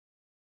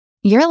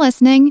You're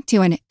listening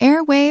to an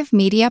Airwave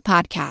Media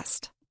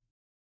Podcast.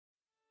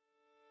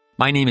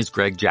 My name is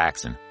Greg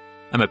Jackson.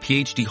 I'm a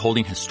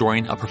PhD-holding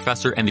historian, a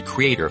professor, and the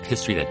creator of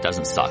History That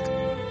Doesn't Suck,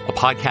 a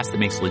podcast that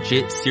makes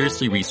legit,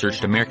 seriously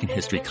researched American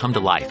history come to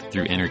life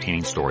through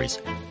entertaining stories.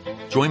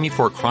 Join me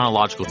for a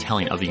chronological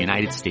telling of the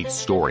United States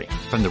story,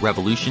 from the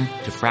Revolution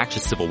to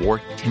fractious Civil War,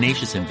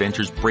 tenacious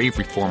inventors, brave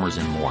reformers,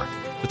 and more.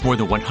 With more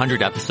than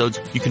 100 episodes,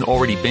 you can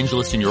already binge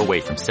listen your way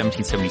from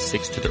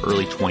 1776 to the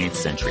early 20th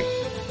century.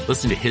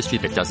 Listen to History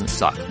That Doesn't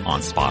Suck on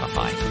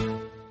Spotify.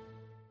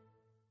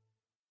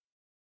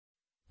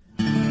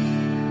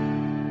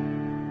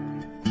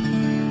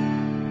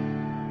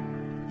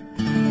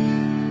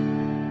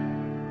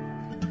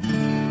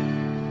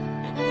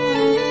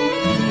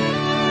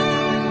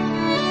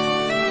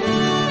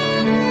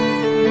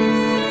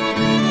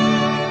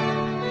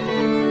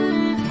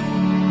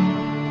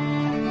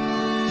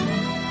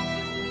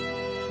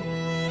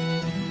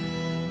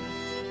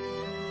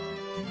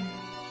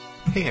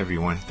 Hey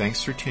everyone,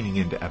 thanks for tuning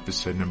in to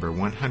episode number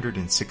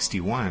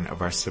 161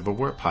 of our Civil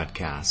War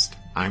podcast.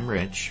 I'm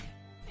Rich.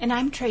 And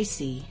I'm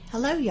Tracy.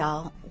 Hello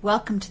y'all.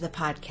 Welcome to the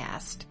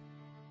podcast.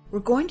 We're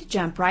going to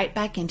jump right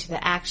back into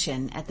the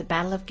action at the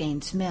Battle of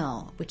Gaines'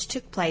 Mill, which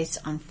took place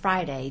on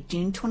Friday,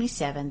 June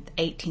 27th,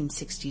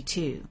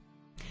 1862.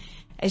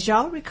 As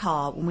y'all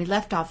recall, when we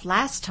left off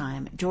last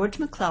time, George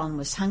McClellan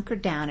was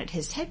hunkered down at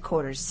his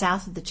headquarters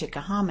south of the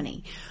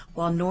Chickahominy,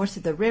 while north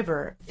of the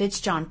river,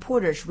 Fitzjohn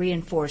Porter's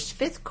reinforced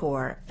 5th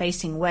Corps,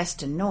 facing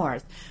west and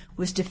north,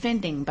 was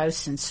defending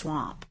Bosun's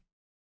Swamp.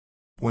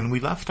 When we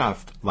left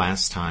off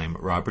last time,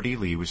 Robert E.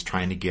 Lee was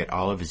trying to get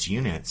all of his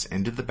units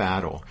into the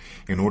battle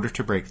in order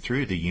to break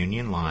through the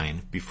Union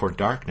line before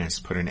darkness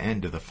put an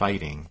end to the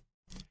fighting.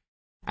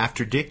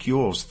 After Dick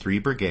Ewell's 3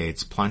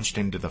 brigades plunged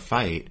into the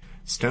fight,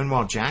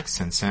 Stonewall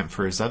Jackson sent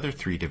for his other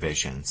 3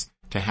 divisions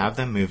to have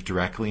them move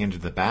directly into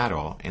the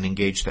battle and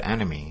engage the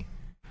enemy.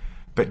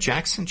 But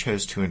Jackson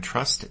chose to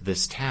entrust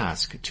this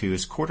task to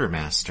his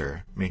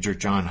quartermaster, Major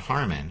John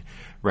Harmon,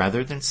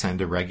 rather than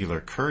send a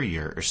regular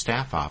courier or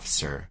staff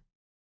officer.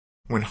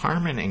 When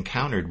Harmon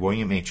encountered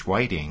William H.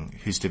 Whiting,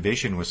 whose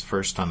division was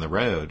first on the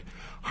road,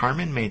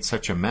 Harmon made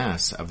such a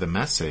mess of the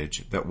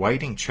message that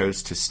Whiting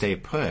chose to stay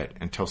put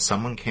until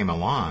someone came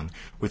along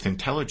with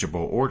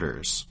intelligible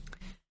orders.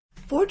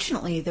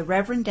 Fortunately, the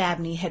Reverend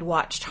Dabney had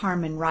watched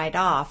Harmon ride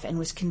off and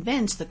was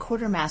convinced the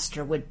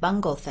quartermaster would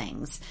bungle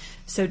things,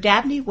 so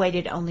Dabney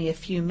waited only a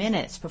few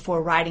minutes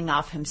before riding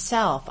off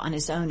himself on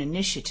his own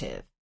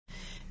initiative.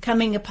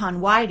 Coming upon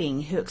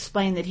Whiting, who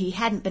explained that he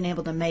hadn't been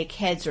able to make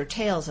heads or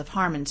tails of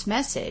Harmon's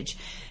message,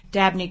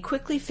 Dabney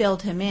quickly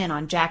filled him in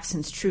on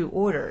Jackson's true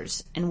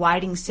orders, and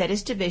Whiting set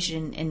his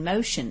division in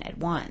motion at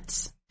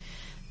once.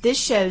 This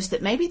shows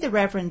that maybe the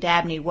Reverend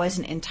Dabney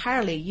wasn't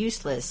entirely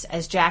useless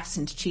as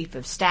Jackson's chief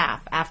of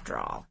staff, after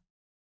all.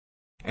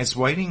 As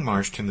Whiting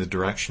marched in the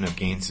direction of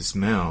Gaines'S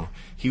Mill,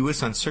 he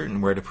was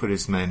uncertain where to put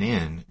his men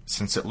in,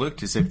 since it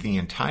looked as if the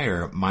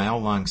entire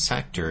mile-long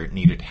sector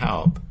needed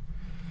help.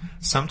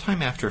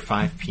 Sometime after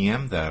 5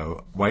 p.m.,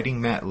 though,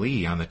 Whiting met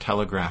Lee on the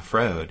Telegraph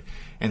Road,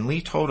 and Lee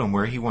told him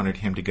where he wanted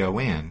him to go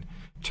in,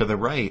 to the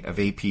right of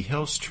A.P.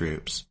 Hill's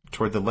troops,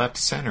 toward the left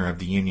center of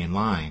the Union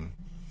line.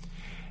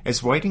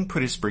 As Whiting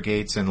put his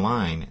brigades in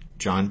line,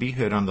 John B.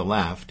 Hood on the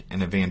left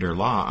and Evander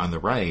Law on the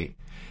right,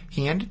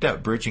 he ended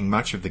up bridging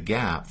much of the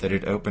gap that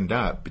had opened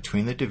up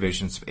between the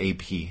divisions of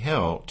A.P.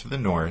 Hill to the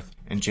north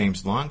and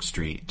James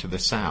Longstreet to the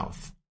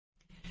south.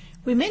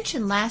 We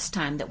mentioned last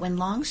time that when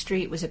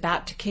Longstreet was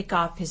about to kick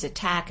off his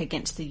attack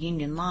against the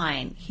Union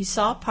line, he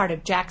saw part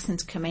of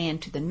Jackson's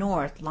command to the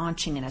north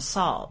launching an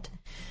assault.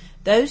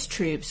 Those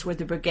troops were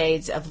the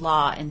brigades of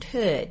Law and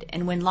Hood,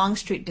 and when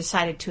Longstreet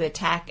decided to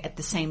attack at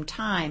the same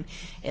time,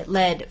 it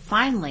led,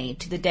 finally,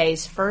 to the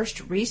day's first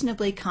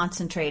reasonably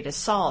concentrated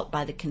assault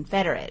by the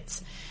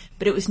Confederates.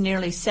 But it was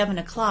nearly 7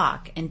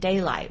 o'clock, and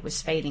daylight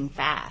was fading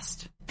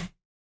fast.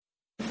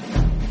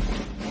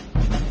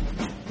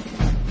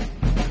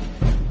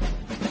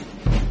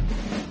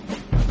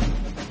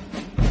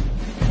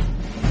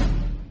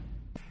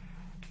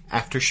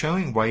 After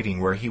showing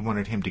Whiting where he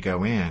wanted him to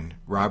go in,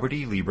 Robert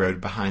E. Lee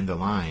rode behind the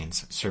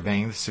lines,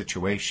 surveying the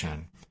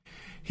situation.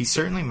 He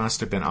certainly must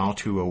have been all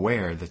too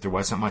aware that there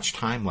wasn't much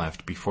time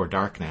left before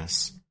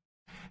darkness.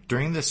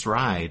 During this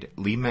ride,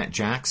 Lee met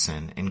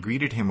Jackson and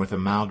greeted him with a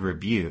mild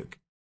rebuke.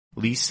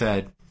 Lee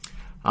said,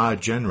 "Ah,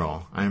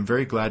 General, I am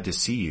very glad to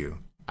see you.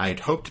 I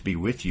had hoped to be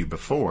with you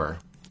before."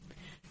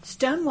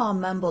 Stonewall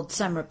mumbled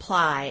some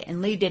reply,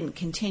 and Lee didn't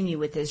continue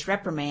with his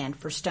reprimand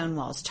for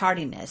Stonewall's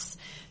tardiness,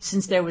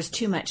 since there was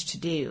too much to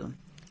do.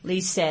 Lee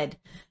said,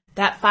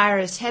 "That fire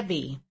is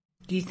heavy.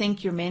 Do you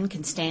think your men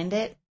can stand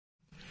it?"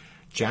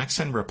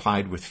 Jackson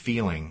replied with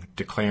feeling,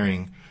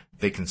 declaring,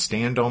 "They can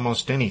stand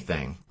almost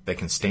anything. They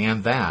can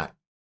stand that."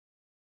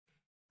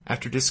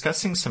 After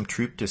discussing some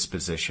troop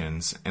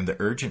dispositions and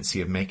the urgency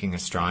of making a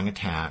strong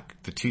attack,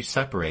 the two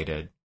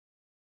separated.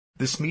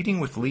 This meeting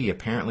with Lee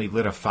apparently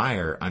lit a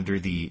fire under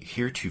the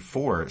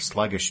heretofore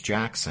sluggish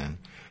Jackson,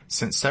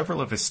 since several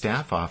of his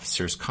staff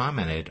officers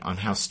commented on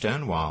how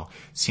Stonewall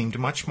seemed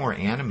much more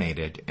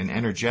animated and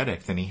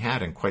energetic than he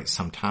had in quite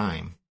some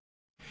time.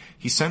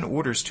 He sent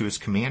orders to his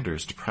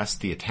commanders to press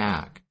the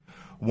attack.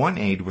 One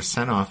aide was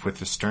sent off with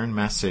the stern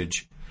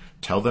message,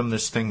 "Tell them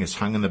this thing is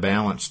hung in the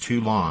balance too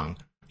long.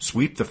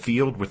 Sweep the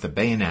field with the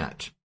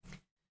bayonet."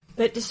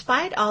 But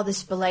despite all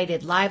this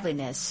belated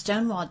liveliness,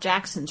 Stonewall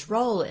Jackson's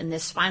role in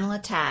this final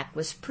attack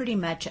was pretty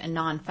much a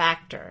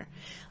non-factor.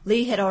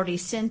 Lee had already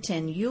sent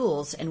in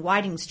Ewell's and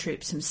Whiting's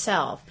troops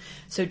himself,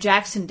 so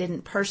Jackson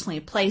didn't personally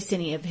place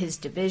any of his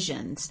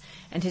divisions,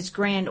 and his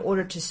grand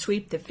order to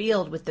sweep the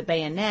field with the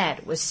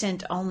bayonet was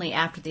sent only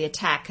after the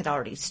attack had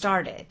already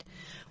started.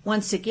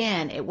 Once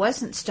again, it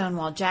wasn't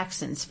Stonewall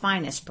Jackson's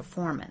finest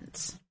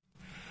performance.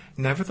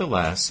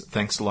 Nevertheless,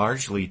 thanks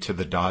largely to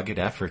the dogged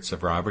efforts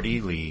of Robert E.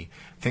 Lee,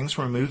 things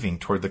were moving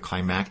toward the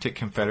climactic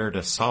Confederate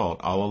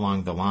assault all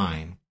along the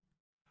line.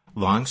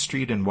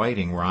 Longstreet and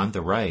Whiting were on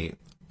the right,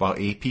 while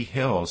A.P.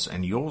 Hill's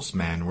and Ewell's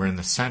men were in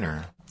the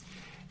center.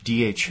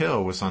 D.H.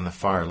 Hill was on the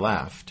far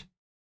left.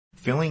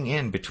 Filling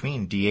in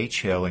between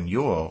D.H. Hill and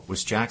Ewell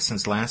was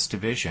Jackson's last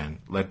division,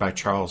 led by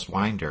Charles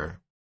Winder.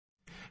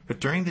 But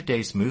during the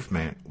day's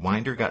movement,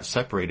 Winder got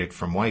separated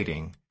from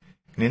Whiting,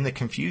 and in the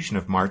confusion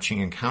of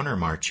marching and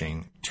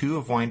countermarching, two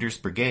of Winder's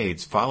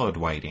brigades followed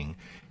Whiting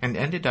and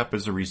ended up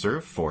as a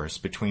reserve force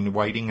between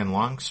Whiting and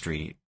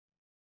Longstreet.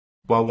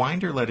 While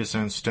Winder led his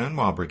own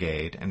Stonewall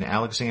Brigade and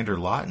Alexander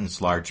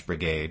Lawton's large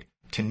brigade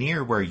to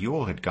near where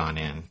Ewell had gone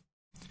in.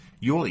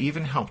 Ewell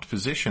even helped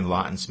position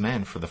Lawton's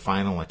men for the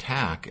final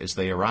attack as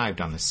they arrived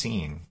on the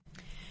scene.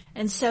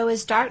 And so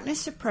as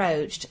darkness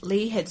approached,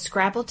 Lee had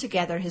scrabbled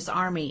together his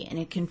army in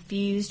a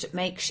confused,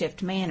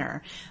 makeshift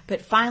manner,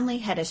 but finally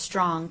had a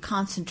strong,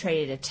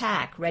 concentrated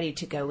attack ready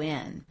to go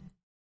in.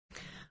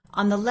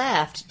 On the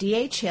left,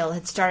 D.H. Hill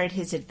had started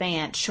his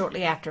advance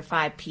shortly after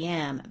 5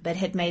 p.m., but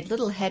had made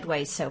little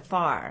headway so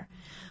far.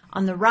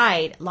 On the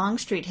right,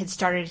 Longstreet had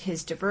started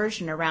his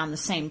diversion around the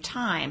same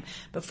time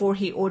before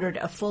he ordered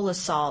a full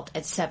assault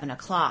at 7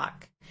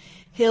 o'clock.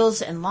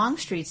 Hill's and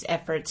Longstreet's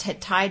efforts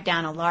had tied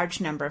down a large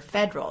number of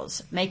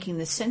Federals, making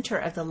the center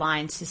of the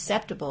line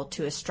susceptible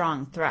to a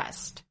strong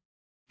thrust.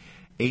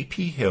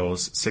 A.P.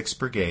 Hill's 6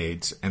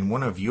 brigades and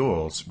one of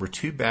Ewell's were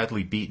too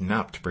badly beaten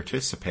up to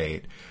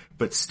participate,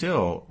 but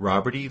still,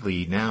 Robert E.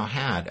 Lee now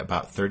had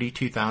about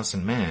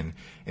 32,000 men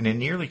in a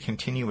nearly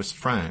continuous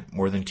front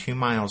more than 2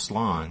 miles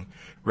long,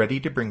 ready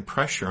to bring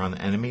pressure on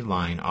the enemy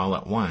line all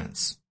at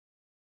once.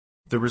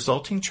 The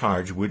resulting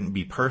charge wouldn't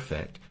be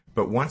perfect,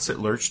 but once it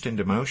lurched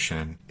into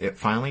motion, it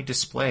finally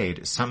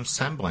displayed some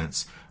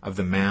semblance of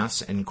the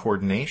mass and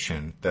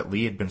coordination that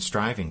Lee had been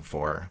striving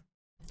for.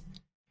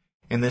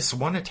 In this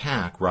one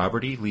attack,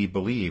 Robert E. Lee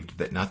believed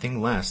that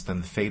nothing less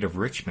than the fate of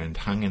Richmond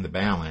hung in the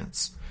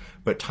balance,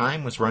 but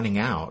time was running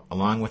out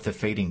along with the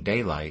fading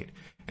daylight,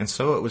 and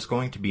so it was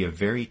going to be a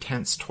very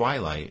tense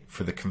twilight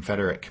for the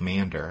Confederate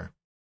commander.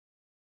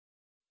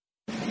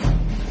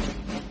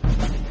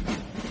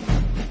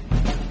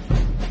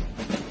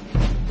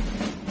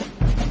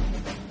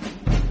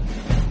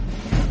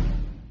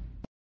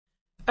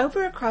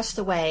 Over across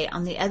the way,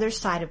 on the other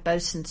side of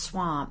Bosun's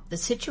Swamp, the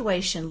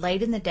situation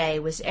late in the day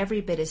was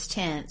every bit as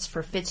tense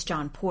for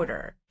Fitzjohn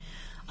Porter.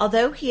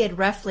 Although he had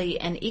roughly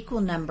an equal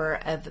number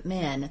of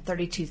men,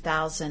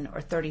 32,000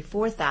 or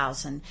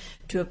 34,000,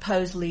 to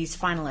oppose Lee's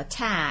final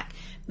attack,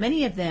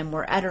 many of them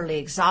were utterly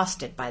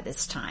exhausted by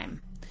this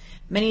time.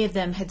 Many of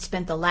them had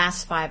spent the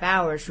last 5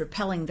 hours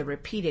repelling the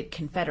repeated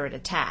Confederate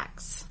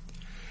attacks.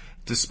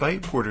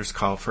 Despite Porter's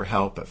call for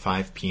help at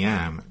 5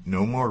 p.m.,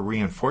 no more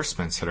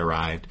reinforcements had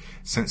arrived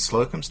since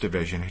Slocum's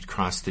division had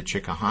crossed the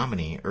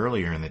Chickahominy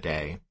earlier in the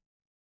day.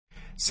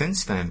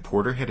 Since then,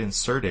 Porter had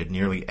inserted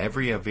nearly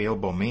every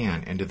available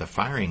man into the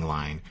firing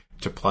line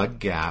to plug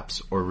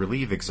gaps or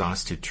relieve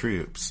exhausted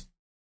troops.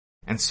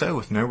 And so,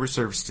 with no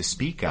reserves to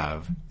speak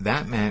of,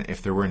 that meant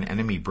if there were an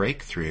enemy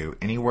breakthrough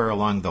anywhere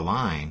along the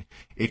line,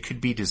 it could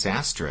be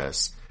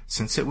disastrous,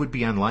 since it would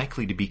be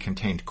unlikely to be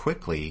contained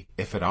quickly,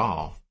 if at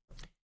all.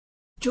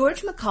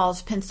 George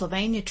McCall's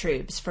Pennsylvania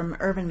troops from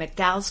Irvin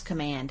McDowell's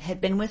command had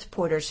been with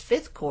Porter's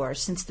 5th Corps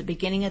since the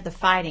beginning of the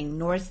fighting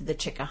north of the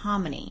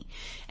Chickahominy,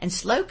 and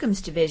Slocum's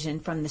division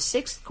from the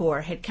 6th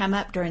Corps had come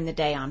up during the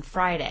day on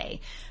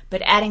Friday.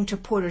 But adding to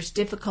Porter's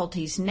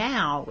difficulties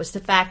now was the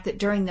fact that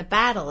during the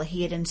battle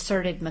he had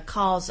inserted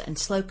McCall's and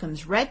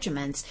Slocum's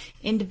regiments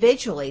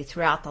individually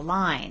throughout the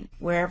line,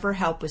 wherever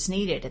help was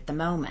needed at the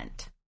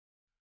moment.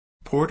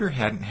 Porter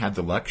hadn't had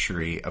the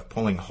luxury of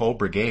pulling whole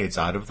brigades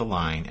out of the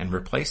line and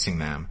replacing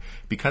them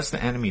because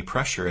the enemy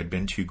pressure had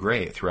been too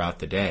great throughout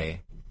the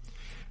day.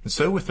 And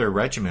so with their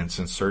regiments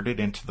inserted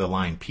into the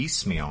line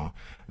piecemeal,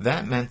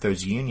 that meant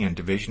those Union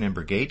division and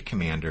brigade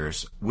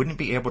commanders wouldn't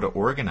be able to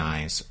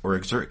organize or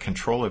exert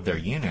control of their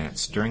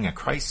units during a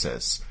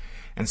crisis,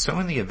 and so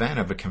in the event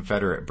of a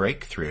Confederate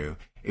breakthrough,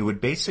 it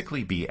would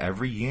basically be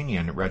every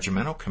Union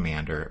regimental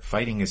commander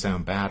fighting his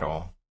own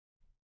battle.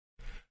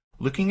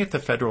 Looking at the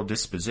Federal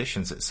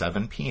dispositions at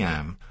 7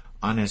 p.m.,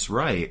 On his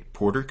right,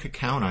 Porter could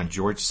count on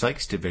George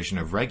Sykes' division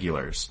of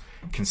regulars,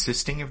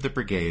 consisting of the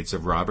brigades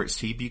of Robert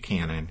C.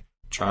 Buchanan,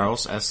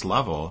 Charles S.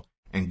 Lovell,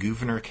 and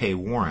Gouverneur K.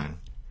 Warren.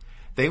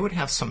 They would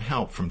have some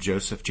help from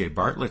Joseph J.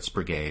 Bartlett's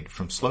brigade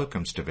from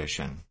Slocum's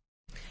division.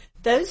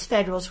 Those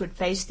Federals would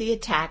face the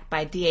attack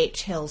by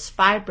D.H. Hill's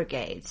 5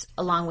 brigades,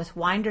 along with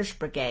Winder's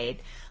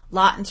brigade,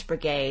 Lawton's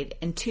brigade,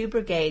 and 2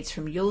 brigades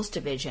from Ewell's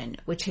division,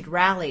 which had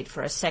rallied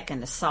for a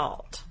second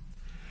assault.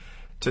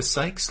 To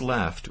Sykes'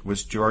 left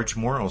was George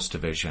Morrell's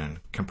division,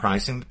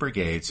 comprising the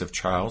brigades of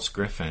Charles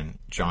Griffin,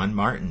 John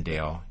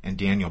Martindale, and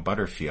Daniel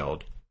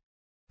Butterfield.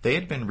 They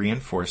had been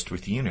reinforced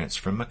with units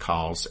from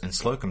McCall's and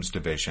Slocum's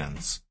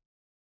divisions.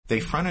 They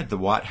fronted the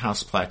Watt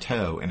House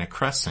Plateau in a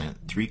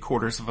crescent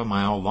 3/4 of a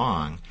mile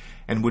long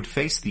and would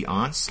face the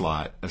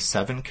onslaught of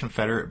 7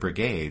 Confederate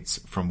brigades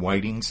from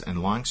Whiting's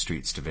and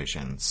Longstreet's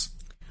divisions.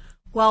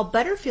 While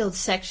Butterfield's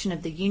section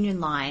of the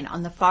Union line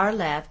on the far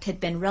left had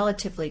been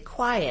relatively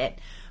quiet,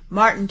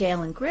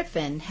 Martindale and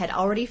Griffin had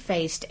already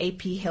faced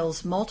A.P.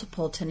 Hill's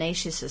multiple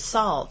tenacious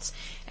assaults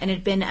and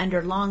had been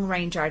under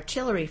long-range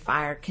artillery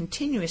fire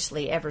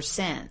continuously ever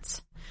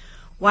since.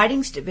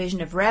 Whiting's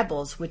division of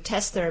rebels would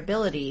test their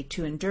ability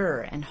to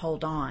endure and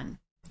hold on.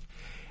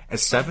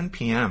 As 7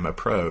 p.m.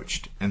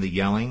 approached and the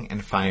yelling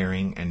and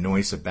firing and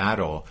noise of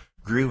battle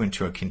grew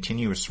into a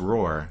continuous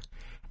roar,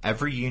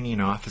 every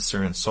Union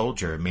officer and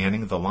soldier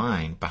manning the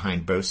line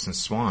behind Bosun's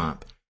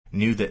Swamp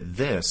knew that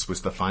this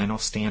was the final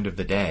stand of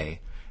the day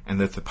and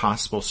that the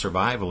possible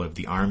survival of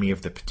the Army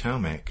of the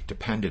Potomac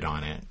depended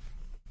on it.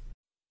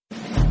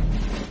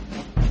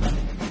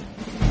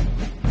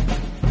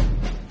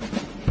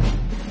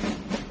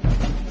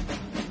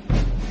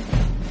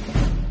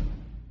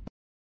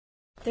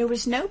 There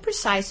was no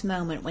precise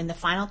moment when the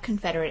final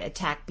Confederate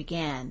attack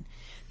began.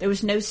 There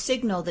was no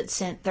signal that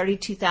sent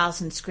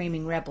 32,000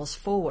 screaming rebels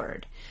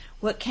forward.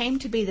 What came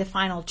to be the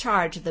final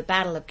charge of the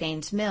Battle of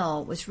Gaines'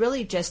 Mill was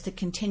really just the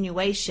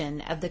continuation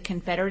of the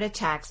Confederate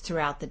attacks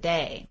throughout the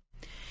day.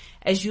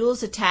 As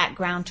Ewell's attack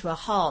ground to a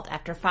halt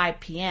after 5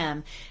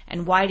 p.m.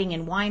 and Whiting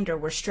and Winder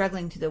were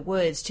struggling through the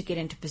woods to get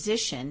into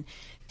position,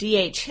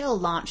 D.H. Hill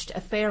launched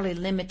a fairly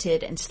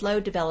limited and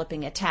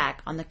slow-developing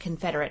attack on the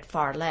Confederate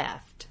far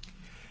left.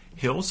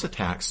 Hill's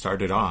attack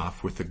started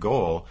off with the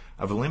goal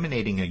of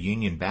eliminating a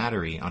Union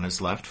battery on his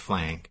left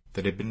flank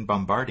that had been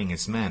bombarding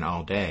his men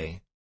all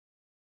day.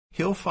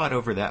 Hill fought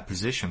over that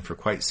position for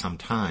quite some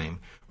time,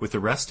 with the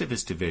rest of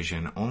his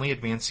division only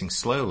advancing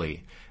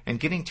slowly and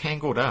getting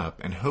tangled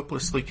up and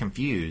hopelessly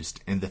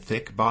confused in the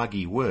thick,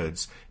 boggy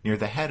woods near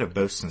the head of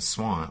Bosun's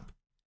Swamp.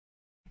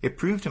 It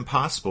proved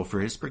impossible for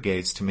his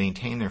brigades to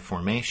maintain their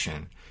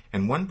formation,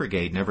 and one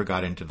brigade never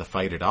got into the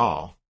fight at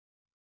all.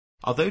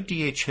 Although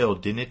D.H. Hill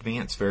didn't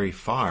advance very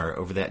far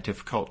over that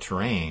difficult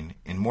terrain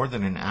in more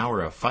than an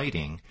hour of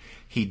fighting,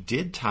 he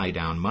did tie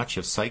down much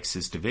of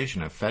Sykes'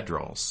 division of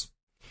Federals.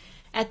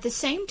 At the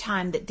same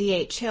time that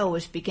D.H. Hill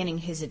was beginning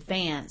his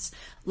advance,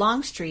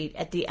 Longstreet,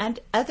 at the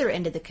other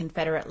end of the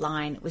Confederate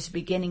line, was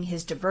beginning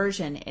his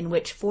diversion in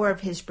which 4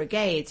 of his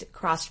brigades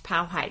crossed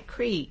Powhite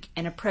Creek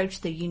and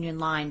approached the Union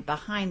line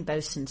behind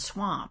Bosun's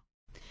Swamp.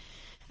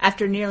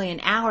 After nearly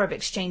an hour of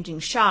exchanging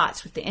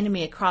shots with the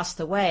enemy across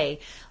the way,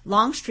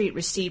 Longstreet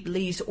received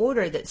Lee's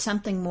order that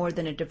something more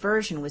than a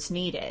diversion was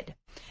needed,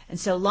 and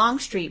so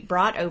Longstreet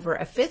brought over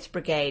a 5th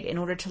Brigade in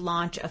order to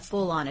launch a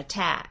full-on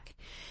attack.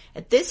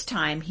 At this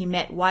time, he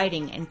met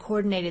Whiting and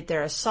coordinated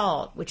their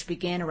assault, which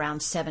began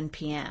around 7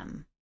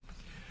 p.m.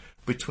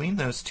 Between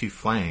those 2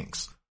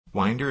 flanks,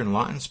 Winder and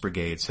Lawton's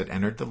brigades had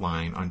entered the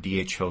line on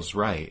D.H. Hill's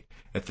right,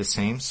 at the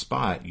same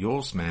spot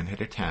Ewell's men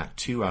had attacked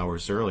 2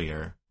 hours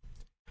earlier.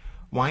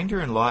 Winder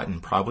and Lawton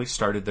probably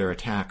started their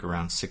attack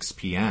around 6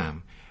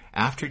 p.m.,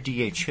 after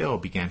D.H. Hill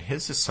began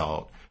his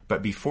assault,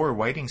 but before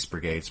Whiting's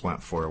brigades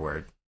went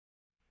forward.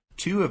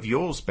 2 of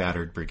Ewell's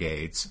battered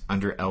brigades,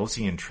 under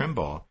Elzey and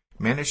Trimble,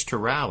 managed to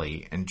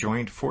rally and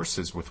joined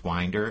forces with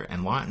Winder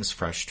and Lawton's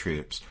fresh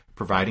troops,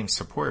 providing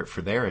support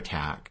for their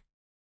attack.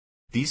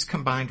 These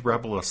combined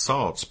rebel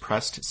assaults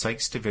pressed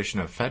Sykes' division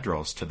of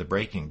Federals to the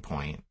breaking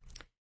point.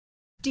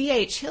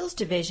 D.H. Hill's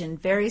division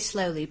very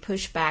slowly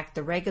pushed back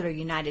the regular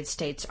United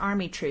States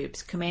Army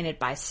troops commanded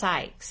by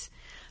Sykes.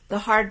 The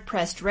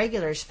hard-pressed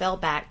regulars fell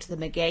back to the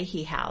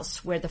McGahey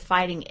House, where the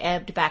fighting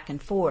ebbed back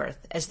and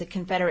forth as the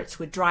Confederates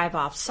would drive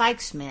off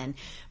Sykes' men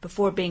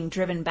before being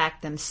driven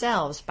back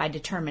themselves by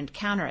determined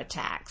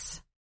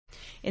counterattacks.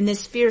 In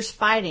this fierce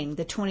fighting,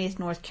 the 20th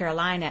North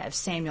Carolina of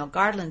Samuel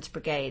Garland's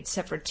brigade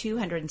suffered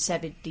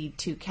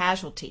 272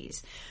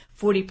 casualties,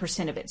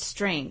 40% of its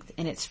strength,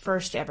 in its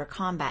first-ever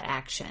combat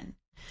action.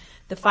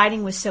 The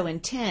fighting was so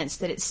intense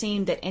that it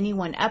seemed that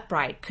anyone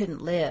upright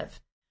couldn't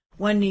live.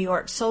 One New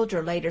York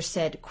soldier later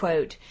said,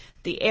 quote,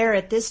 "The air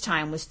at this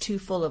time was too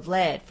full of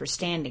lead for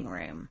standing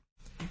room."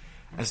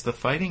 As the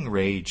fighting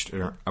raged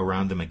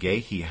around the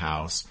McGahey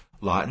House,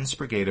 Lawton's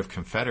brigade of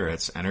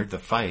Confederates entered the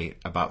fight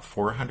about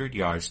 400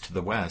 yards to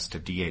the west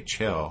of D.H.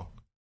 Hill.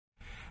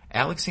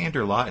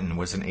 Alexander Lawton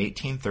was an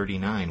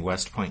 1839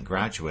 West Point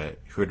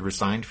graduate who had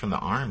resigned from the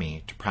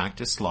Army to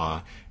practice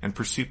law and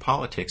pursue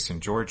politics in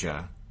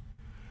Georgia.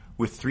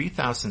 With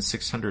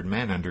 3,600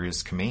 men under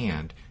his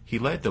command, he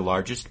led the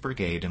largest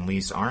brigade in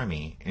Lee's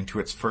army into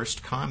its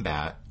first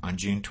combat on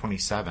June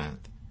 27th.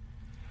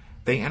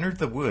 They entered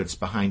the woods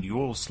behind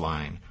Ewell's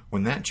line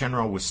when that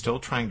general was still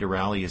trying to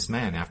rally his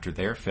men after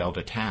their failed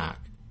attack.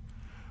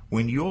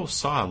 When Ewell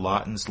saw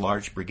Lawton's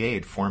large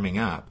brigade forming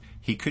up,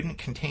 he couldn't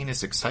contain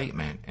his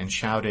excitement and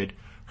shouted,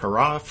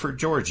 "Hurrah for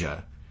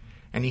Georgia!"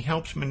 and he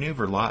helped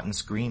maneuver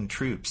Lawton's green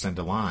troops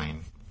into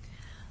line.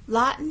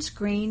 Lawton's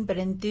green but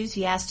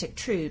enthusiastic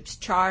troops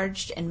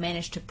charged and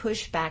managed to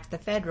push back the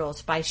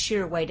Federals by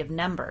sheer weight of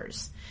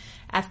numbers.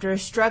 After a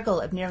struggle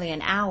of nearly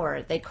an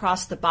hour, they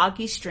crossed the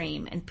boggy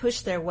stream and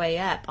pushed their way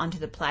up onto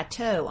the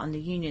plateau on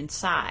the Union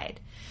side.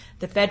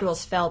 The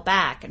Federals fell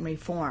back and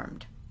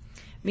reformed.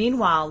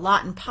 Meanwhile,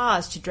 Lawton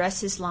paused to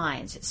dress his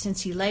lines,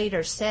 since he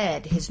later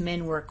said his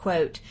men were,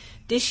 quote,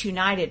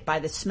 disunited by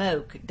the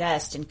smoke,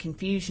 dust, and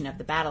confusion of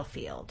the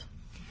battlefield.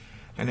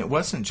 And it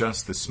wasn't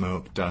just the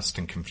smoke, dust,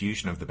 and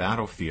confusion of the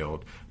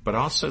battlefield, but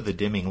also the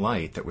dimming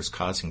light that was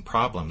causing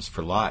problems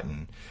for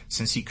Lawton,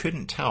 since he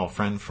couldn't tell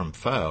friend from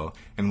foe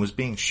and was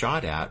being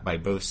shot at by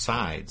both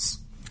sides.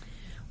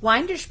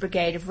 Winder's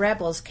brigade of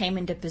rebels came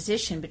into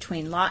position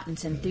between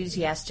Lawton's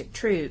enthusiastic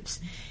troops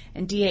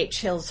and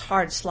D.H. Hill's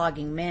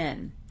hard-slogging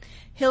men.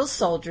 Hill's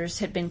soldiers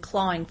had been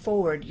clawing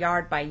forward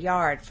yard by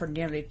yard for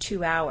nearly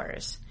 2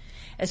 hours.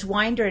 As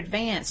Winder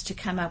advanced to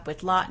come up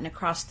with Lawton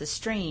across the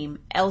stream,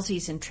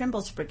 Elzey's and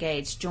Trimble's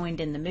brigades joined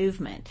in the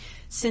movement,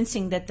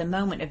 sensing that the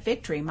moment of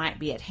victory might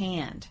be at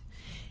hand.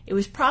 It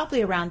was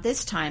probably around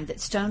this time that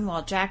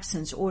Stonewall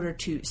Jackson's order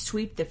to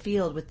sweep the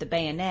field with the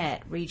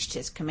bayonet reached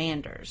his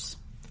commanders.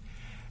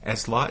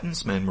 As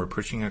Lawton's men were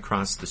pushing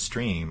across the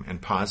stream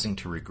and pausing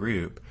to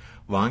regroup,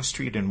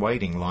 Longstreet and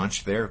Whiting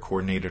launched their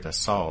coordinated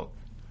assault.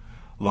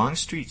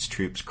 Longstreet's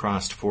troops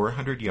crossed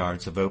 400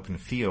 yards of open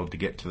field to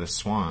get to the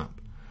swamp.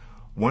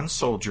 One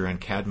soldier in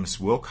Cadmus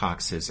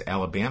Wilcox's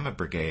Alabama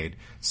Brigade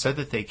said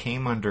that they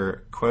came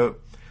under,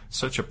 quote,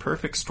 such a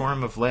perfect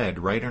storm of lead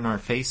right in our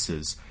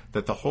faces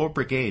that the whole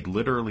brigade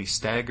literally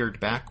staggered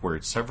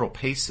backward several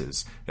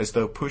paces as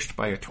though pushed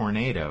by a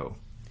tornado.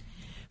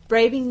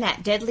 Braving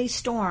that deadly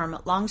storm,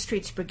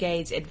 Longstreet's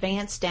brigades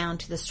advanced down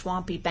to the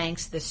swampy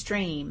banks of the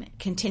stream,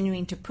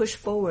 continuing to push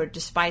forward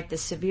despite the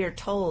severe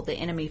toll the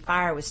enemy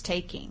fire was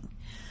taking.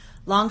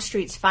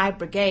 Longstreet's 5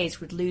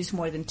 brigades would lose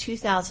more than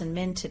 2,000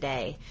 men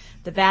today,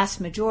 the vast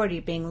majority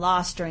being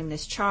lost during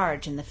this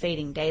charge in the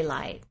fading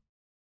daylight.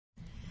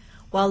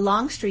 While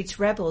Longstreet's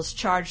rebels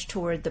charged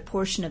toward the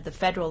portion of the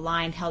Federal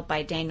line held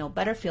by Daniel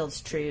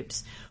Butterfield's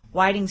troops,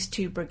 Whiting's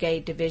 2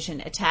 Brigade Division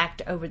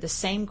attacked over the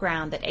same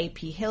ground that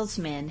A.P. Hill's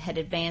men had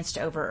advanced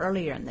over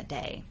earlier in the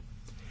day.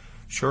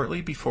 Shortly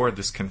before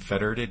this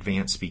Confederate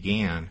advance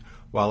began,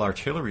 while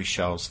artillery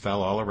shells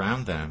fell all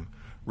around them,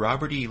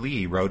 Robert E.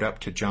 Lee rode up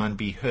to John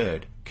B.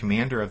 Hood,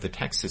 commander of the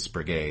Texas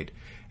Brigade,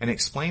 and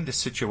explained the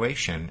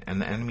situation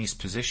and the enemy's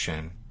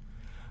position.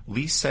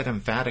 Lee said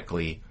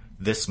emphatically,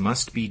 "This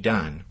must be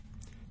done."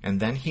 And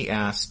then he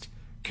asked,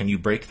 "Can you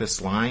break this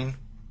line?"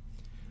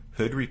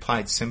 Hood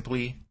replied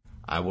simply,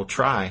 "I will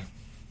try."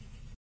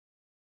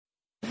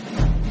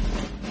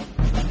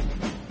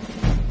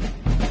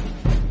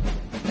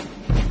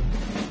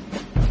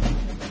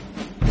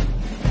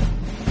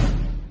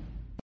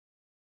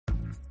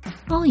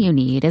 All you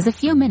need is a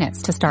few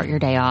minutes to start your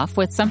day off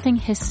with something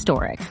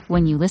historic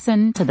when you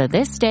listen to the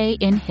This Day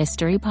in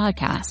History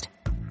podcast.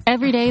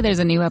 Every day there's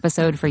a new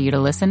episode for you to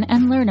listen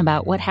and learn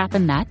about what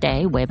happened that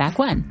day way back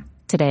when.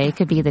 Today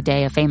could be the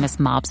day a famous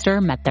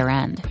mobster met their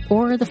end,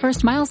 or the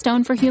first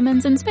milestone for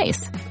humans in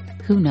space.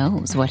 Who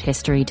knows what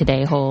history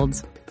today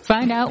holds?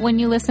 Find out when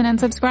you listen and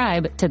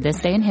subscribe to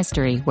This Day in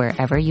History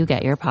wherever you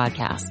get your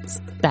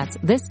podcasts. That's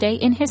This Day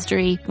in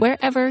History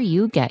wherever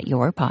you get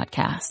your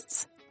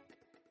podcasts.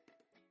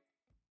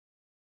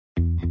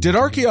 Did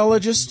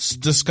archaeologists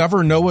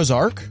discover Noah's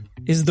Ark?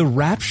 Is the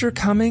rapture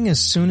coming as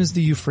soon as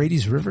the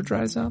Euphrates River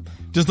dries up?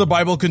 Does the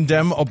Bible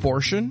condemn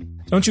abortion?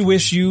 Don't you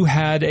wish you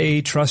had a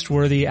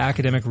trustworthy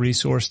academic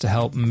resource to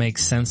help make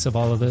sense of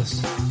all of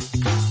this?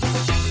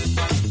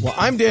 Well,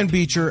 I'm Dan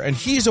Beecher, and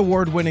he's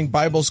award-winning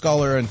Bible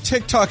scholar and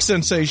TikTok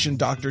sensation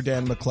Dr.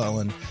 Dan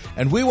McClellan,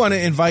 and we want to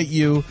invite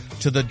you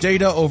to the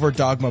Data Over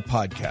Dogma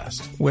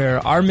podcast, where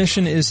our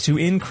mission is to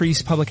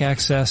increase public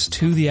access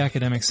to the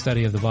academic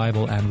study of the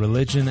Bible and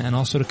religion, and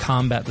also to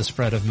combat the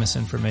spread of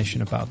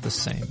misinformation about the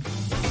same.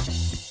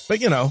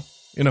 But,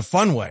 in a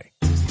fun way.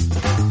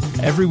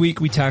 Every week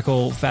we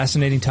tackle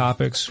fascinating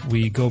topics,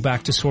 we go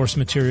back to source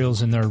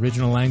materials in their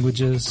original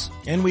languages,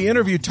 and we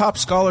interview top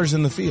scholars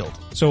in the field.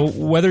 So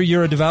whether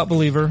you're a devout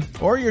believer,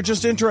 or you're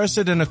just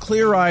interested in a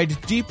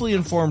clear-eyed, deeply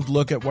informed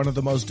look at one of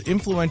the most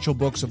influential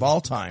books of all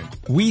time,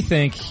 we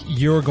think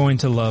you're going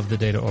to love the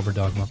Data Over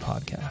Dogma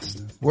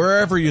podcast,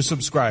 wherever you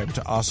subscribe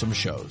to awesome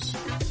shows.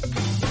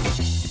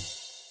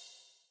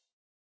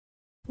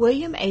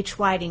 William H.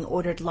 Whiting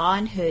ordered Law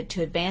and Hood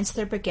to advance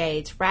their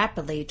brigades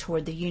rapidly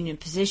toward the Union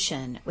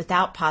position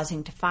without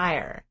pausing to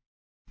fire.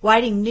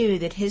 Whiting knew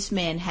that his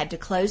men had to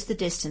close the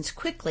distance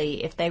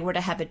quickly if they were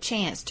to have a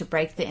chance to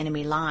break the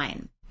enemy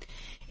line.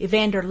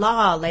 Evander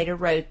Law later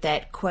wrote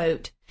that,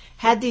 quote,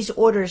 "Had these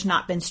orders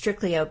not been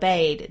strictly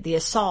obeyed, the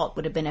assault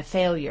would have been a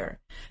failure.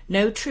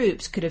 No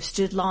troops could have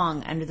stood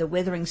long under the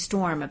withering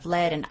storm of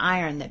lead and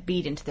iron that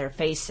beat into their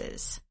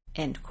faces."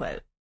 End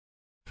quote.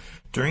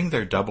 During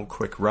their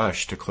double-quick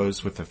rush to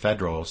close with the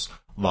Federals,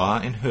 Law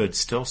and Hood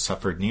still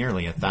suffered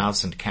nearly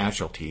 1,000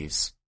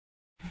 casualties.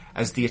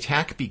 As the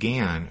attack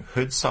began,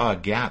 Hood saw a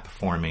gap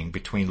forming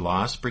between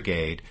Law's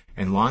brigade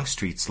and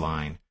Longstreet's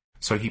line,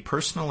 so he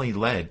personally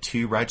led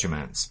 2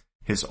 regiments,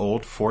 his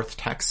old 4th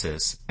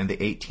Texas and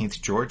the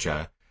 18th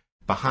Georgia,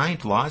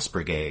 behind Law's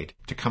brigade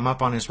to come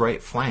up on his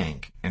right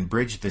flank and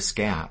bridge this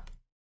gap.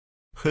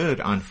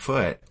 Hood, on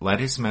foot, led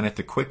his men at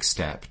the quick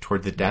step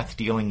toward the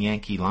death-dealing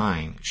Yankee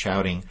line,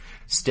 shouting,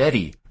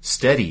 "Steady,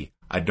 steady,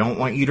 I don't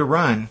want you to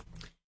run."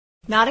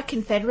 Not a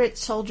Confederate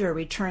soldier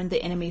returned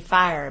the enemy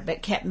fire,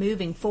 but kept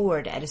moving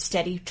forward at a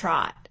steady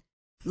trot.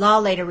 Law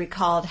later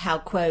recalled how,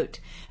 quote,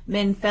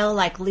 "Men fell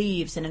like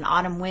leaves in an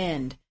autumn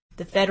wind.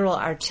 The Federal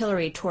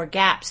artillery tore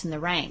gaps in the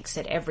ranks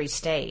at every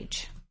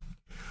stage."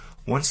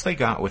 Once they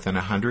got within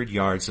 100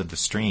 yards of the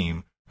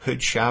stream,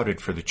 Hood shouted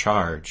for the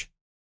charge.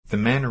 The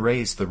men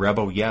raised the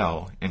rebel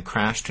yell and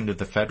crashed into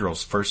the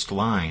Federals' first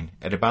line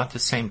at about the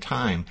same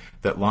time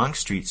that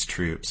Longstreet's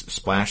troops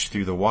splashed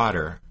through the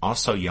water,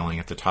 also yelling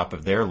at the top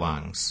of their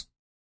lungs.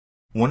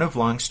 One of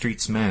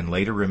Longstreet's men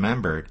later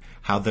remembered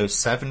how those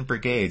 7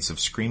 brigades of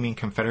screaming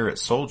Confederate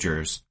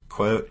soldiers,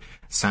 quote,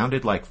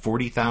 "sounded like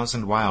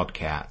 40,000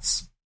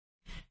 wildcats."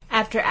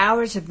 After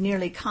hours of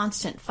nearly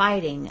constant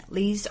fighting,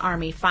 Lee's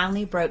army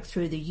finally broke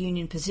through the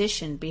Union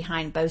position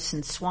behind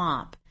Bosun's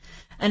Swamp.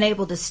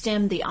 Unable to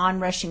stem the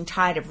onrushing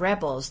tide of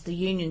rebels, the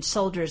Union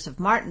soldiers of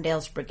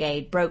Martindale's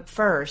brigade broke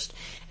first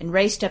and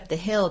raced up the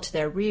hill to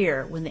their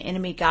rear when the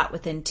enemy got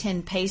within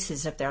 10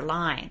 paces of their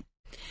line.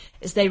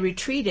 As they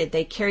retreated,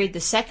 they carried the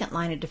second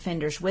line of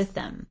defenders with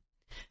them.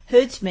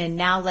 Hood's men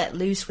now let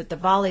loose with the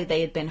volley they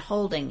had been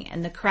holding,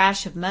 and the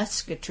crash of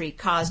musketry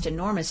caused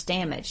enormous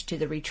damage to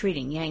the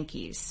retreating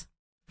Yankees.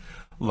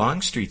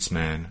 Longstreet's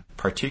men,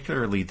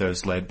 particularly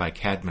those led by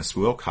Cadmus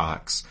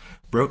Wilcox,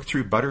 broke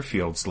through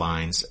Butterfield's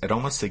lines at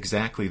almost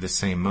exactly the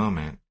same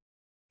moment.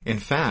 In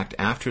fact,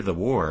 after the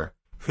war,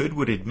 Hood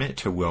would admit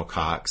to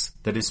Wilcox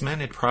that his men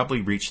had probably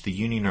reached the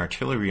Union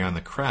artillery on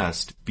the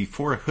crest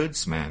before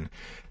Hood's men,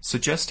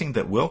 suggesting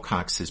that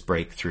Wilcox's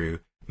breakthrough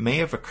may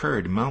have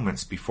occurred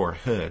moments before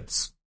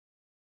Hood's.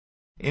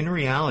 In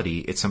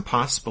reality, it's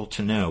impossible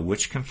to know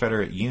which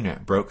Confederate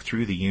unit broke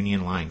through the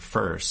Union line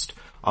first,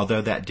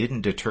 although that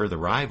didn't deter the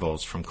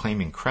rivals from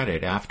claiming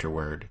credit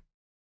afterward.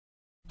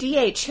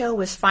 D.H. Hill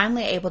was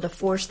finally able to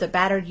force the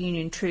battered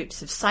Union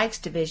troops of Sykes'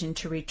 division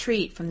to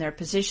retreat from their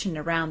position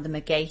around the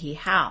McGahey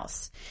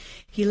house.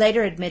 He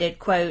later admitted,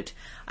 quote,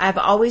 "I have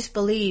always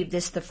believed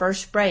this the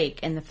first break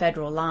in the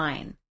Federal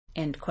line,"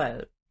 end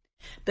quote.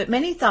 But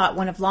many thought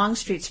one of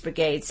Longstreet's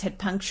brigades had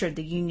punctured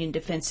the Union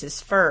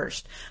defenses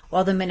first,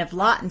 while the men of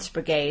Lawton's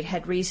brigade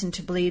had reason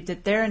to believe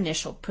that their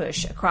initial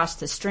push across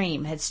the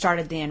stream had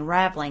started the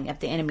unraveling of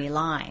the enemy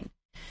line.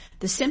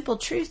 The simple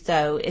truth,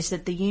 though, is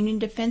that the Union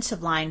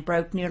defensive line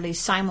broke nearly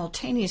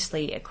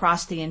simultaneously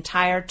across the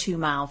entire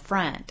 2-mile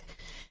front.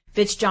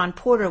 Fitzjohn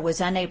Porter was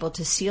unable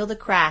to seal the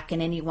crack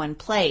in any one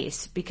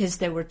place because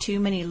there were too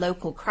many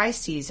local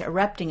crises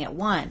erupting at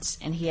once,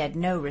 and he had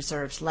no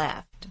reserves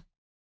left.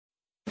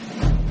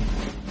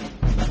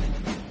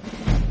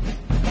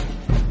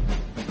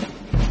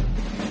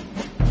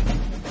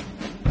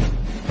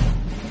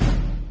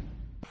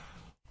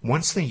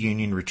 Once the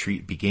Union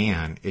retreat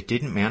began, it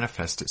didn't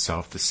manifest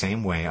itself the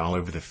same way all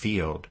over the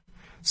field.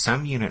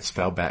 Some units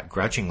fell back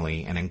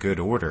grudgingly and in good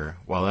order,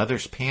 while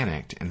others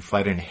panicked and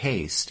fled in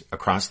haste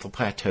across the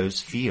plateau's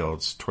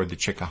fields toward the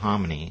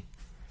Chickahominy.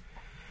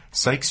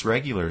 Sykes'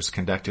 regulars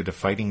conducted a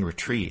fighting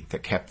retreat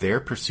that kept their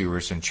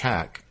pursuers in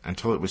check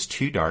until it was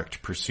too dark to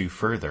pursue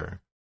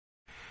further.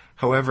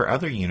 However,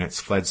 other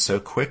units fled so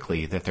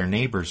quickly that their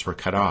neighbors were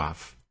cut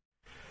off.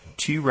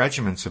 2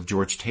 regiments of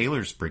George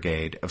Taylor's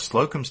brigade of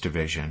Slocum's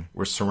division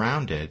were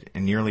surrounded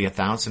and nearly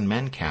 1,000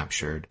 men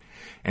captured,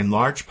 and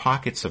large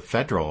pockets of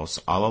Federals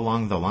all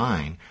along the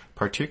line,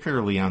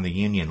 particularly on the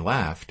Union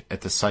left,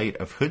 at the site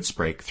of Hood's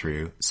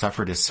breakthrough,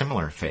 suffered a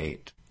similar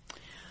fate.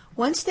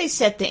 Once they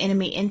set the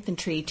enemy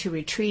infantry to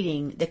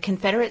retreating, the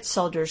Confederate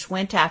soldiers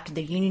went after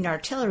the Union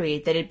artillery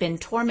that had been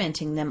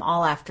tormenting them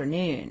all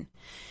afternoon.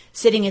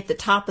 Sitting at the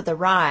top of the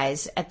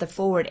rise, at the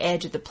forward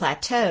edge of the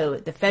plateau,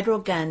 the Federal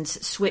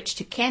guns switched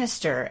to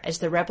canister as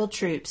the rebel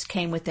troops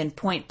came within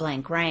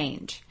point-blank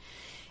range.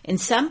 In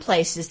some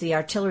places, the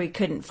artillery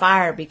couldn't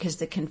fire because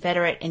the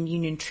Confederate and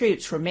Union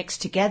troops were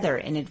mixed together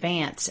in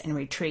advance and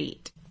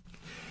retreat.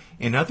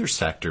 In other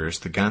sectors,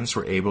 the guns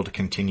were able to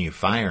continue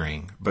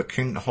firing, but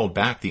couldn't hold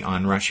back the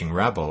onrushing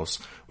rebels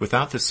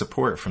without the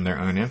support from their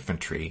own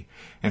infantry,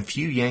 and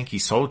few Yankee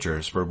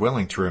soldiers were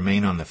willing to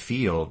remain on the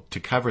field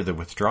to cover the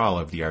withdrawal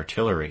of the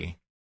artillery.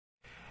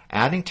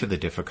 Adding to the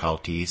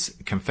difficulties,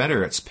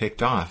 Confederates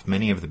picked off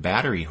many of the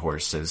battery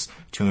horses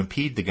to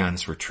impede the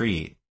guns'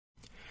 retreat.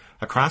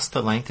 Across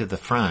the length of the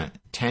front,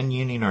 10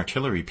 Union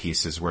artillery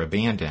pieces were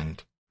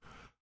abandoned.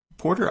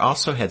 Porter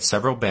also had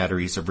several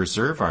batteries of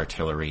reserve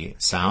artillery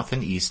south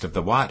and east of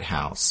the Watt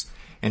House,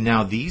 and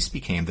now these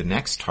became the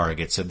next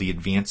targets of the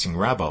advancing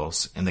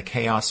rebels in the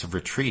chaos of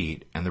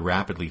retreat and the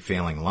rapidly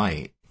failing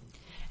light.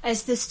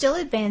 As the still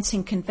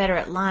advancing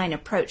Confederate line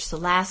approached the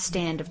last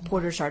stand of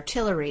Porter's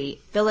artillery,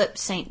 Philip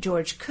St.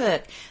 George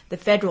Cooke, the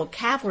Federal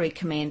cavalry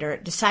commander,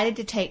 decided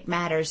to take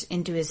matters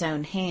into his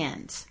own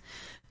hands.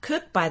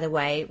 Cooke, by the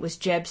way, was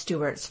Jeb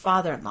Stuart's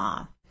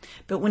father-in-law.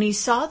 But when he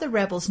saw the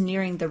rebels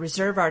nearing the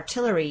reserve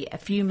artillery a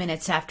few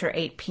minutes after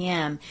 8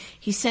 p.m.,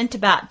 he sent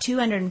about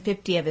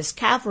 250 of his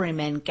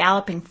cavalrymen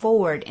galloping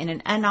forward in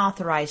an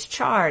unauthorized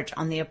charge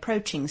on the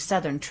approaching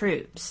Southern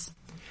troops.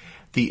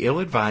 The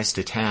ill-advised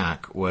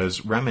attack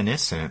was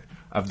reminiscent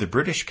of the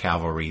British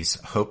cavalry's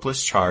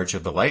hopeless charge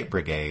of the Light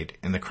Brigade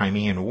in the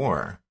Crimean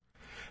War.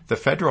 The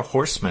Federal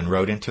horsemen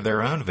rode into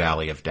their own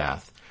valley of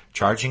death,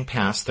 charging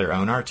past their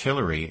own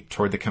artillery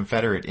toward the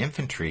Confederate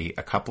infantry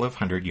a couple of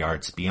hundred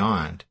yards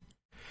beyond.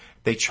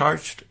 They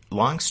charged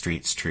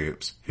Longstreet's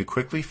troops, who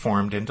quickly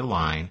formed into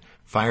line,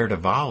 fired a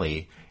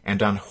volley,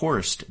 and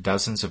unhorsed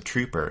dozens of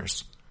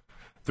troopers.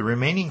 The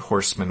remaining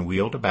horsemen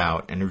wheeled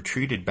about and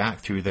retreated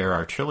back through their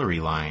artillery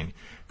line,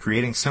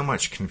 creating so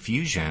much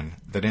confusion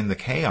that in the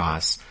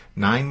chaos,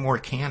 9 more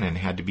cannon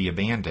had to be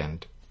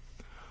abandoned.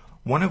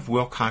 One of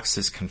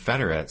Wilcox's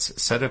Confederates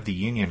said of the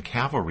Union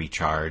cavalry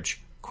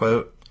charge,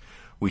 quote,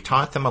 "We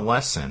taught them a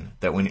lesson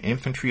that when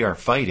infantry are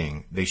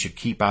fighting, they should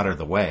keep out of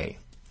the way."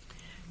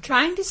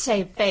 Trying to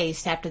save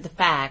face after the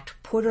fact,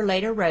 Porter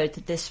later wrote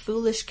that this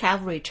foolish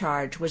cavalry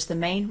charge was the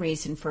main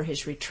reason for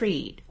his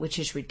retreat, which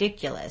is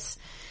ridiculous.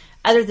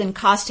 Other than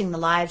costing the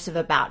lives of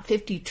about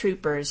 50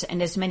 troopers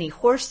and as many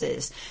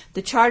horses,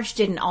 the charge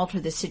didn't alter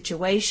the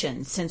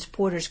situation since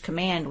Porter's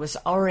command was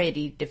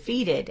already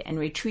defeated and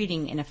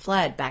retreating in a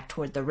flood back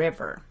toward the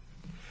river.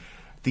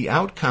 The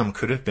outcome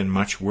could have been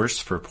much worse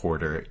for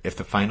Porter if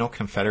the final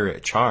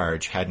Confederate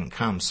charge hadn't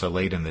come so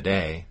late in the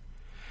day.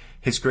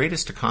 His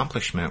greatest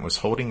accomplishment was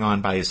holding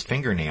on by his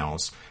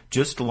fingernails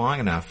just long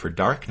enough for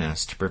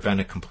darkness to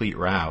prevent a complete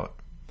rout.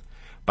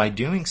 By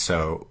doing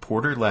so,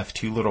 Porter left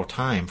too little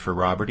time for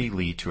Robert E.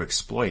 Lee to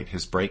exploit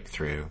his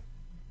breakthrough.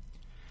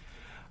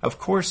 Of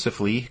course, if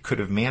Lee could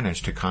have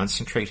managed to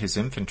concentrate his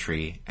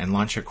infantry and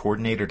launch a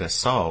coordinated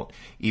assault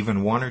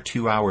even 1 or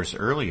 2 hours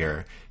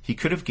earlier, he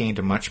could have gained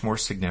a much more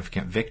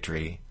significant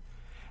victory.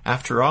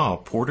 After all,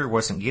 Porter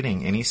wasn't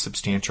getting any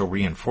substantial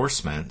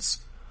reinforcements.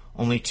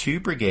 Only 2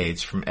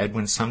 brigades from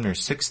Edwin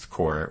Sumner's 6th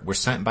Corps were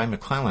sent by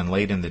McClellan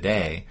late in the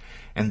day,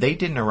 and they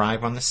didn't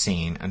arrive on the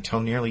scene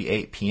until nearly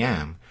 8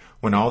 p.m.,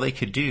 when all they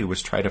could do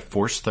was try to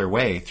force their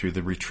way through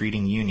the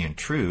retreating Union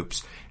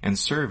troops and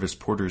serve as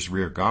Porter's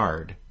rear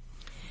guard.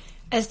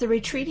 As the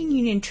retreating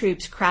Union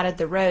troops crowded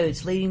the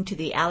roads leading to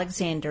the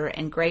Alexander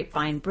and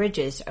Grapevine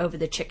bridges over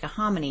the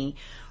Chickahominy,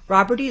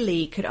 Robert E.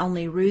 Lee could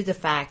only rue the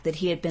fact that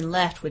he had been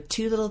left with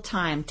too little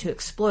time to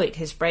exploit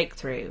his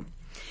breakthrough.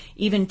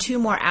 Even 2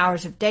 more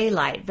hours of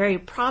daylight very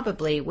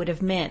probably would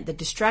have meant the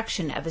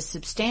destruction of a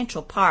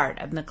substantial part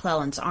of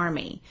McClellan's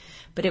army.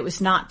 But it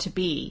was not to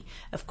be,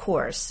 of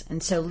course,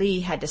 and so Lee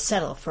had to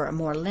settle for a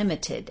more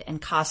limited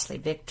and costly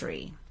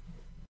victory.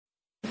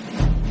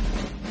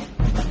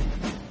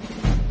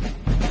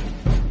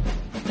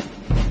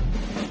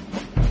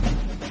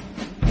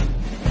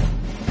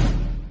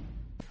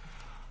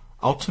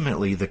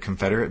 Ultimately, the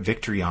Confederate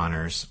victory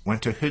honors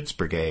went to Hood's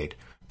brigade,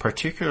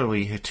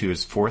 particularly to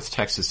his 4th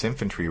Texas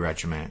Infantry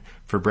Regiment,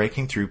 for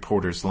breaking through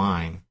Porter's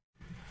line.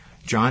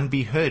 John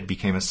B. Hood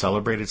became a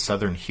celebrated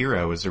Southern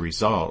hero as a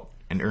result,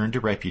 and earned a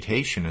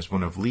reputation as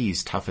one of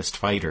Lee's toughest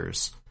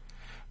fighters.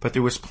 But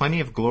there was plenty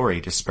of glory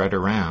to spread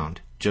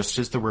around, just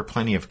as there were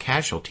plenty of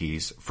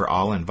casualties for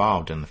all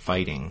involved in the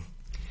fighting.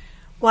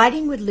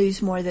 Whiting would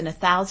lose more than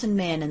 1,000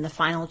 men in the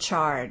final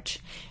charge.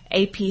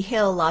 A.P.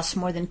 Hill lost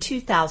more than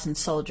 2,000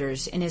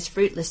 soldiers in his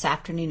fruitless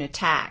afternoon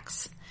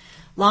attacks.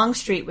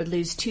 Longstreet would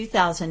lose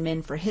 2,000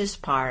 men for his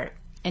part,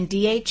 and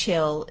D.H.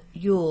 Hill,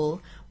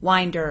 Ewell,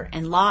 Winder,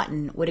 and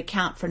Lawton would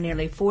account for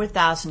nearly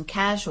 4,000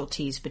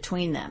 casualties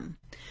between them.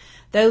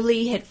 Though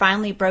Lee had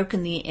finally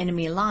broken the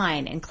enemy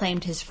line and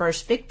claimed his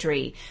first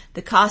victory,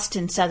 the cost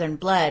in Southern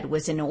blood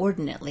was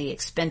inordinately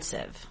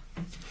expensive.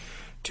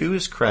 To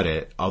his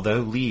credit, although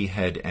Lee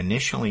had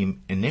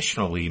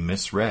initially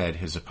misread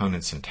his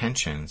opponent's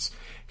intentions,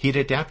 he had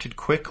adapted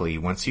quickly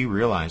once he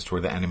realized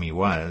where the enemy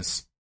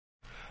was.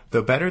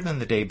 Though better than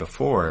the day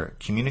before,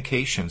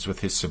 communications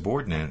with his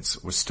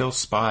subordinates was still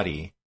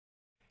spotty.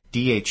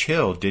 D.H.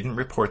 Hill didn't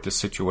report the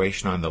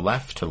situation on the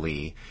left to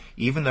Lee,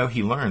 even though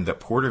he learned that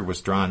Porter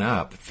was drawn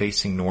up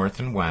facing north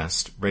and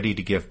west, ready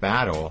to give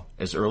battle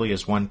as early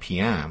as 1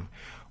 p.m.,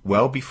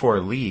 well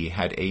before Lee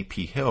had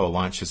A.P. Hill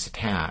launch his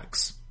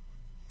attacks.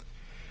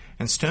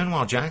 And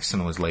Stonewall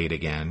Jackson was late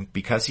again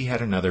because he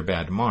had another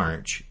bad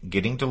march,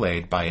 getting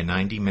delayed by a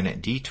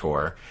 90-minute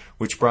detour,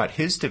 which brought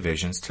his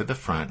divisions to the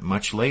front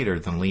much later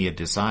than Lee had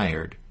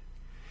desired.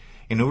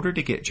 In order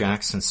to get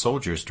Jackson's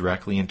soldiers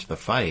directly into the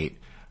fight,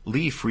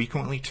 Lee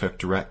frequently took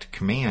direct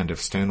command of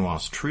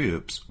Stonewall's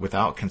troops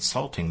without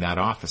consulting that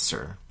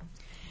officer.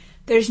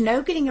 There's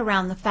no getting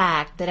around the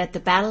fact that at the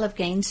Battle of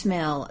Gaines'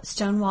 Mill,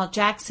 Stonewall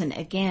Jackson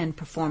again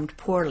performed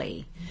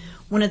poorly.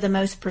 One of the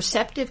most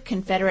perceptive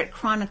Confederate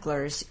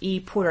chroniclers, E.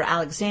 Porter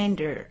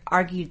Alexander,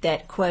 argued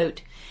that,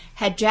 quote,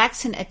 had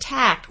Jackson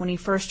attacked when he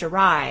first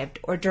arrived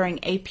or during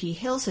A.P.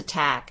 Hill's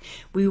attack,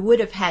 we would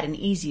have had an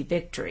easy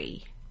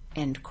victory,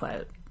 end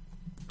quote.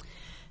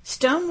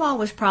 Stonewall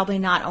was probably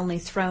not only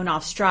thrown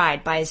off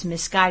stride by his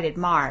misguided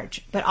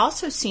march, but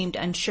also seemed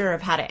unsure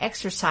of how to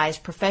exercise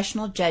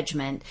professional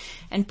judgment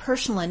and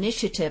personal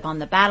initiative on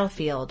the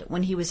battlefield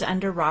when he was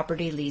under Robert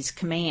E. Lee's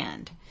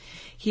command.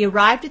 He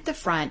arrived at the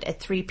front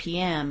at 3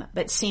 p.m.,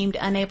 but seemed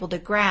unable to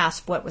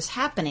grasp what was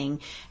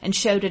happening and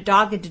showed a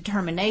dogged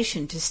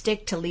determination to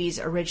stick to Lee's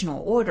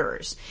original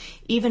orders,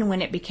 even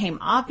when it became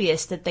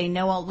obvious that they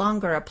no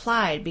longer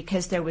applied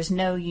because there was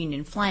no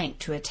Union flank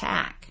to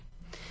attack.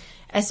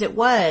 As it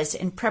was,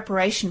 in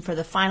preparation for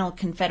the final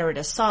Confederate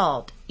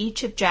assault,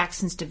 each of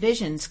Jackson's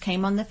divisions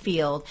came on the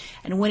field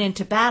and went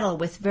into battle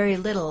with very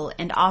little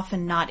and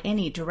often not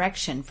any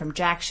direction from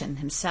Jackson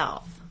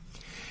himself.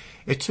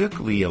 It took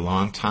Lee a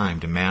long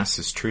time to mass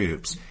his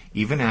troops,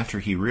 even after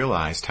he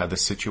realized how the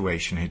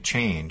situation had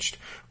changed,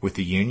 with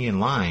the Union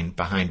line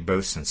behind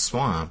Bosun's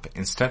Swamp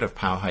instead of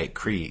Powhite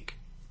Creek.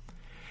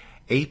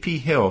 A.P.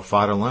 Hill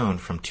fought alone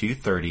from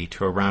 2:30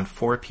 to around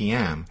 4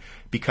 p.m.,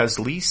 because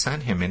Lee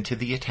sent him into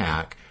the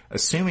attack,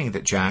 assuming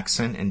that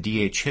Jackson and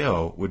D.H.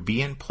 Hill would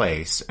be in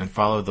place and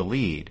follow the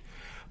lead,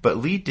 but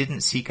Lee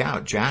didn't seek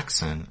out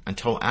Jackson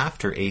until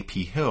after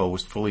A.P. Hill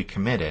was fully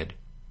committed.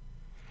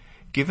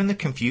 Given the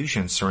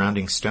confusion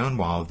surrounding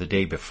Stonewall the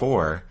day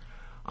before,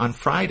 on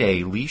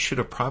Friday Lee should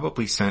have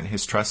probably sent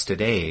his trusted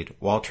aide,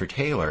 Walter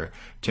Taylor,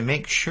 to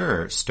make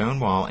sure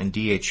Stonewall and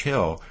D.H.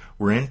 Hill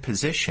were in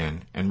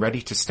position and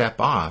ready to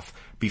step off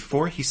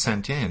before he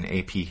sent in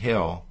A.P.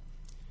 Hill.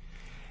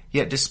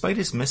 Yet despite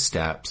his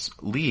missteps,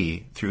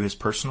 Lee, through his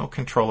personal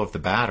control of the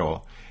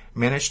battle,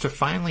 managed to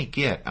finally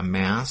get a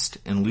massed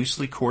and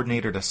loosely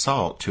coordinated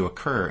assault to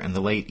occur in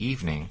the late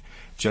evening,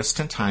 just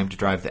in time to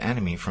drive the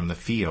enemy from the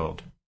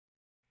field.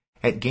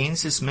 At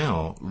Gaines's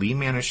Mill, Lee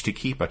managed to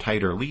keep a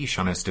tighter leash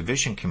on his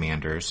division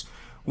commanders,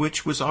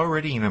 which was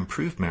already an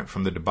improvement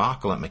from the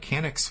debacle at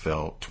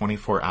Mechanicsville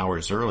 24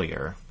 hours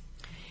earlier.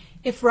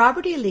 If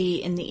Robert E. Lee,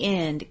 in the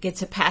end,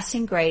 gets a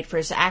passing grade for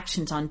his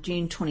actions on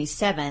June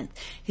 27th,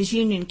 his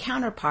Union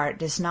counterpart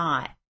does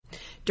not.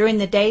 During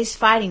the day's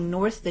fighting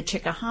north of the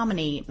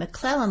Chickahominy,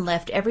 McClellan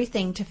left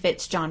everything to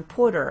Fitz-John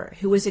Porter,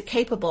 who was a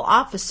capable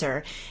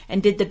officer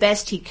and did the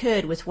best he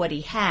could with what he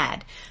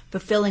had,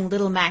 fulfilling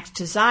Little Mac's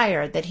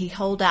desire that he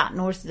hold out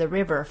north of the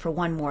river for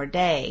one more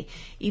day,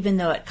 even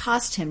though it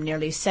cost him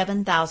nearly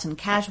 7,000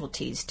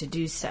 casualties to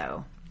do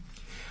so.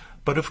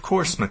 But of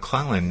course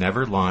McClellan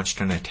never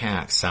launched an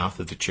attack south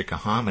of the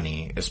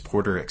Chickahominy as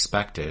Porter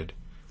expected.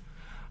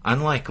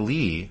 Unlike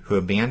Lee, who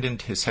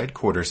abandoned his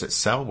headquarters at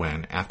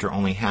Selwyn after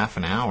only half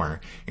an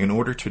hour in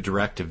order to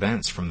direct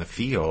events from the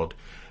field,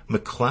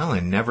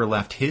 McClellan never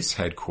left his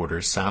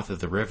headquarters south of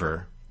the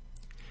river.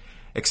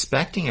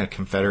 Expecting a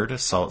Confederate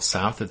assault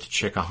south of the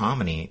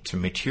Chickahominy to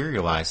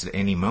materialize at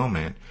any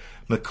moment,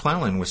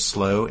 McClellan was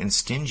slow and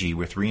stingy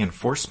with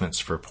reinforcements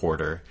for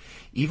Porter,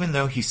 even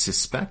though he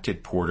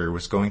suspected Porter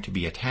was going to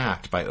be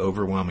attacked by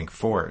overwhelming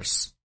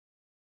force.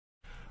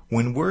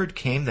 When word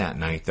came that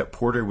night that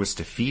Porter was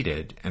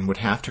defeated and would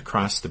have to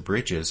cross the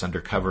bridges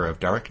under cover of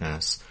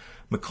darkness,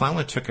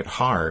 McClellan took it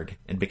hard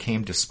and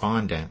became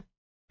despondent.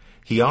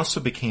 He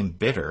also became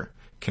bitter,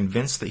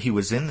 convinced that he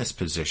was in this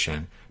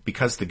position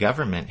because the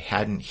government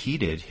hadn't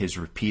heeded his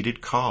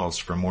repeated calls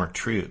for more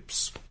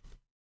troops.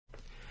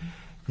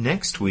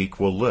 Next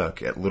week we'll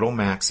look at Little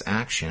Mac's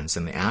actions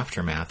in the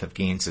aftermath of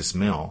Gaines's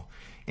Mill,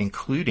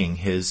 including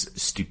his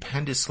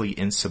stupendously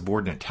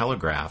insubordinate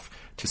telegraph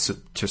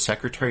to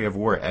Secretary of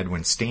War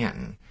Edwin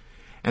Stanton,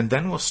 and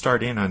then we'll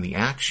start in on the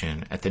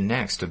action at the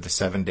next of the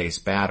 7 days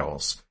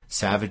battles,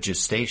 Savage's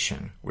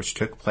Station, which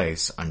took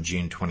place on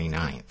June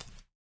 29th.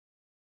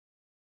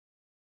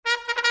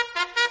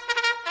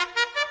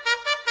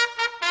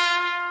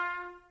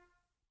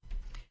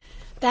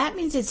 That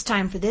means it's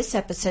time for this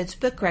episode's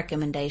book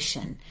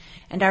recommendation,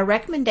 and our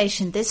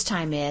recommendation this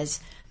time is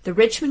The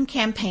Richmond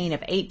Campaign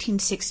of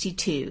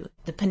 1862,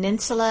 The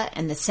Peninsula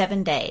and the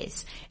 7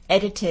 Days,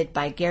 edited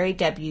by Gary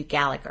W.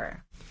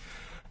 Gallagher.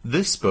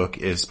 This book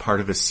is part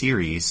of a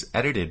series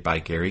edited by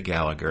Gary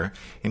Gallagher,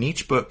 and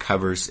each book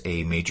covers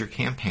a major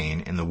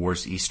campaign in the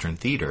war's Eastern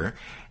Theater,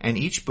 and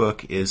each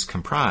book is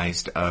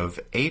comprised of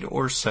 8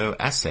 or so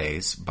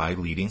essays by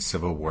leading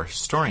Civil War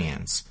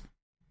historians.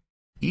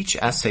 Each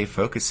essay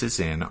focuses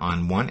in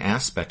on one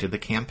aspect of the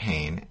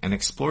campaign and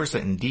explores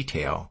it in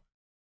detail.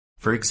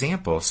 For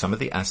example, some of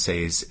the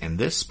essays in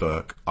this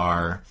book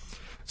are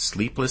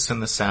Sleepless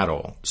in the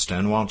Saddle,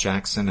 Stonewall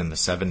Jackson and the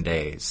 7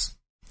 Days,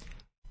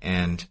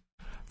 and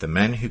The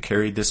Men Who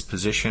Carried This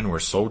Position Were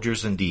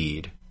Soldiers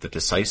Indeed, the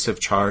Decisive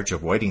Charge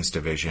of Whiting's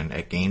Division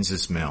at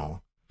Gaines's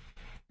Mill,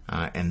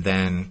 and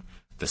then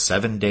The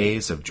 7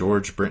 Days of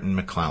George Brinton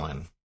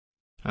McClellan.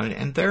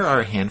 And there are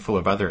a handful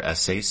of other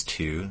essays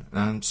too,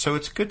 so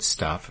it's good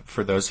stuff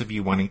for those of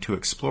you wanting to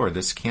explore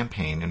this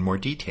campaign in more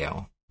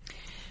detail.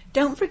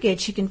 Don't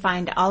forget you can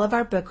find all of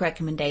our book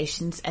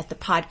recommendations at the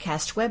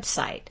podcast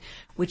website,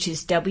 which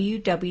is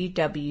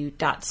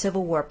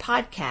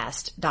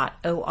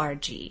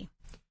www.civilwarpodcast.org.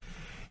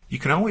 You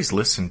can always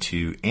listen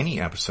to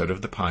any episode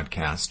of the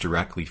podcast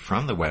directly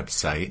from the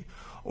website,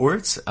 or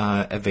it's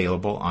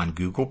available on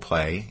Google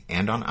Play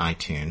and on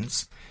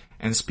iTunes.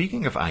 And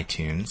speaking of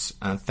iTunes,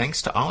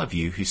 thanks to all of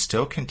you who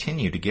still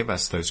continue to give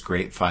us those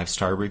great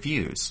 5-star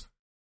reviews.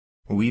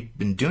 We've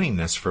been doing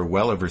this for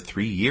well over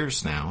 3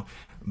 years now,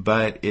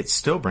 but it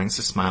still brings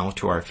a smile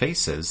to our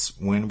faces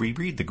when we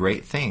read the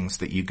great things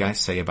that you guys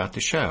say about the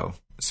show.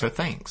 So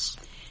thanks.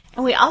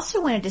 And we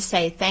also wanted to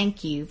say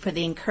thank you for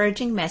the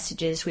encouraging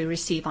messages we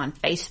receive on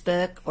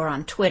Facebook or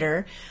on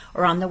Twitter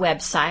or on the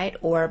website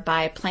or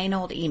by plain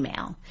old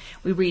email.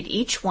 We read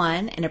each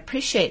one and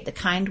appreciate the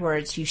kind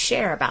words you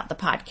share about the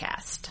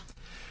podcast.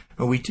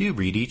 Well, we do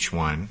read each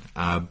one,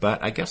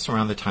 but I guess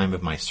around the time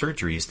of my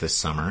surgeries this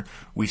summer,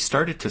 we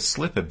started to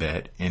slip a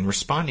bit in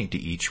responding to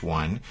each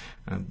one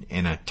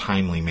in a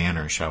timely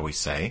manner, shall we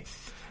say.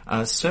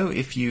 So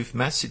if you've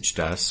messaged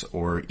us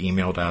or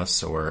emailed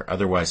us or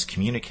otherwise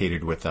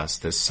communicated with us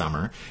this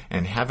summer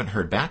and haven't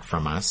heard back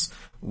from us,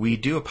 we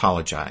do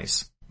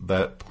apologize.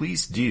 But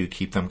please do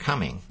keep them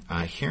coming.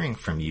 Hearing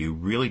from you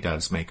really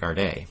does make our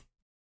day.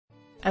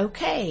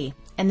 Okay,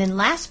 and then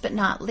last but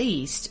not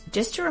least,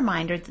 just a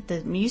reminder that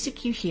the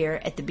music you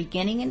hear at the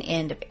beginning and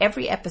end of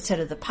every episode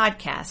of the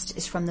podcast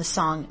is from the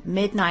song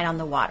Midnight on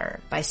the Water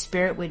by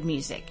Spiritwood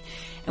Music,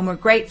 and we're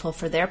grateful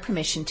for their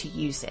permission to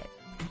use it.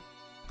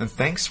 And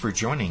thanks for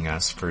joining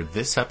us for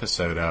this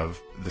episode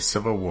of The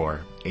Civil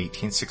War,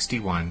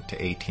 1861 to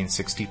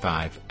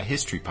 1865, a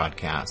history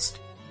podcast.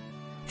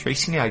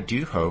 Tracy and I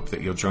do hope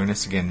that you'll join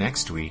us again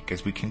next week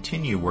as we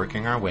continue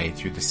working our way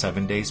through the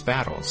 7 days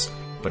battles.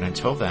 But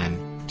until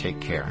then, take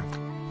care.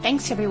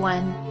 Thanks,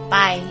 everyone.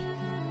 Bye.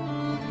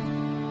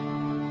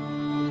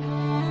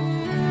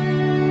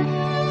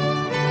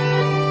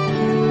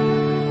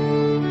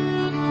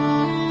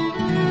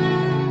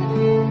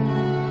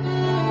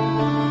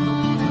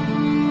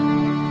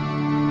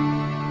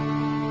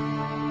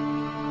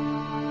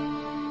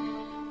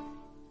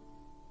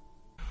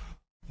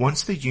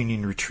 Once the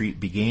Union retreat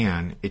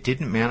began, it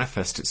didn't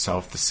manifest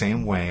itself the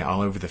same way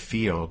all over the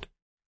field.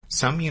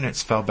 Some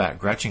units fell back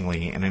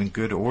grudgingly and in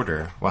good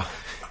order, while...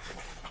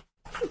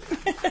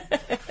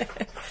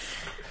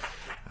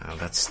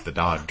 That's the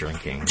dog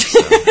drinking,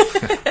 so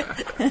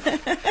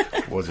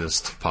we'll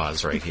just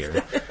pause right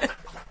here.